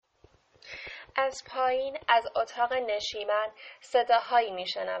از پایین از اتاق نشیمن صداهایی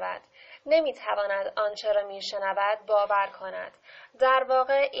میشنود. نمیتواند آنچه را میشنود باور کند. در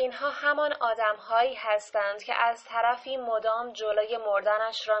واقع اینها همان آدمهایی هستند که از طرفی مدام جلوی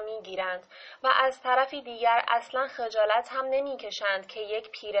مردنش را میگیرند و از طرفی دیگر اصلا خجالت هم نمیکشند که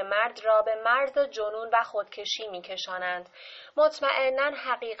یک پیرمرد را به مرز جنون و خودکشی میکشانند. مطمئناً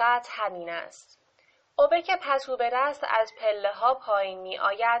حقیقت همین است. اوبه که پتو به دست از پله ها پایین می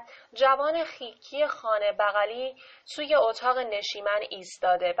آید، جوان خیکی خانه بغلی توی اتاق نشیمن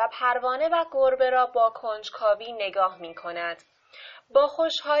ایستاده و پروانه و گربه را با کنجکاوی نگاه می کند. با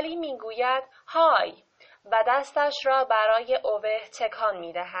خوشحالی می گوید های و دستش را برای اوبه تکان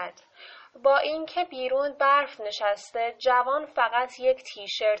می دهد. با اینکه بیرون برف نشسته، جوان فقط یک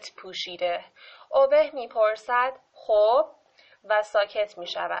تیشرت پوشیده. اوبه می پرسد خب و ساکت می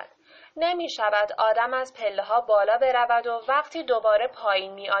شود. نمی شود آدم از پله ها بالا برود و وقتی دوباره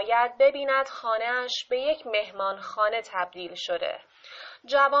پایین می آید ببیند خانه‌اش به یک مهمانخانه تبدیل شده.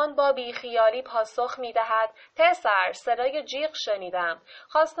 جوان با بیخیالی پاسخ می دهد پسر صدای جیغ شنیدم.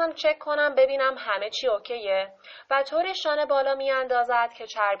 خواستم چک کنم ببینم همه چی اوکیه و طوری شانه بالا می اندازد که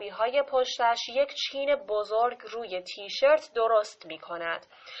چربی های پشتش یک چین بزرگ روی تیشرت درست می کند.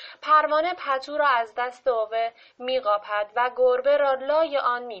 پروانه پتو را از دست اوه می قاپد و گربه را لای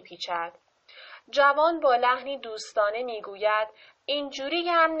آن می پیچد. جوان با لحنی دوستانه می گوید اینجوری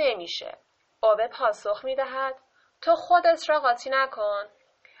هم نمیشه. اوه پاسخ می دهد تو خودت را قاطی نکن.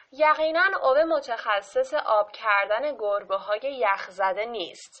 یقیناً اوه متخصص آب کردن گربه‌های یخزده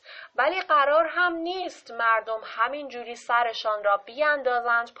نیست، ولی قرار هم نیست مردم همینجوری سرشان را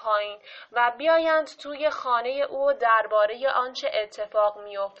بیاندازند پایین و بیایند توی خانه او درباره آنچه اتفاق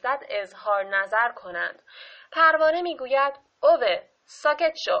میافتد اظهار نظر کنند. پروانه میگوید اوه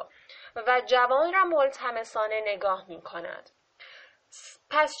ساکت شو و جوان را ملتمسانه نگاه میکند.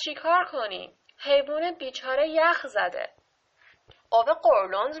 پس چی کار کنی؟ حیوان بیچاره یخ زده. اوه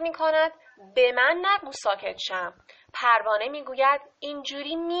قرلند می کند به من نگو ساکت شم. پروانه می گوید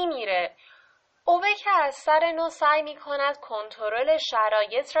اینجوری می میره. اوه که از سر نو سعی می کند کنترل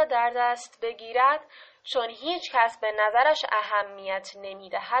شرایط را در دست بگیرد، چون هیچ کس به نظرش اهمیت نمی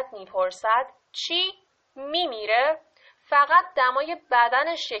دهد می پرسد چی؟ می میره؟ فقط دمای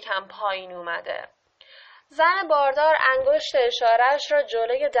بدنش یکم پایین اومده. زن باردار انگشت اشاره‌اش را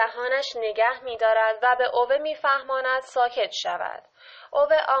جلوی دهانش نگه می‌دارد و به اوه می‌فهماند ساکت شود.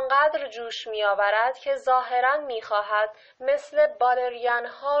 اوه آنقدر جوش می‌آورد که ظاهراً می‌خواهد مثل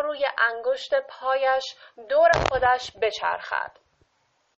بالرین‌ها روی انگشت پایش دور خودش بچرخد.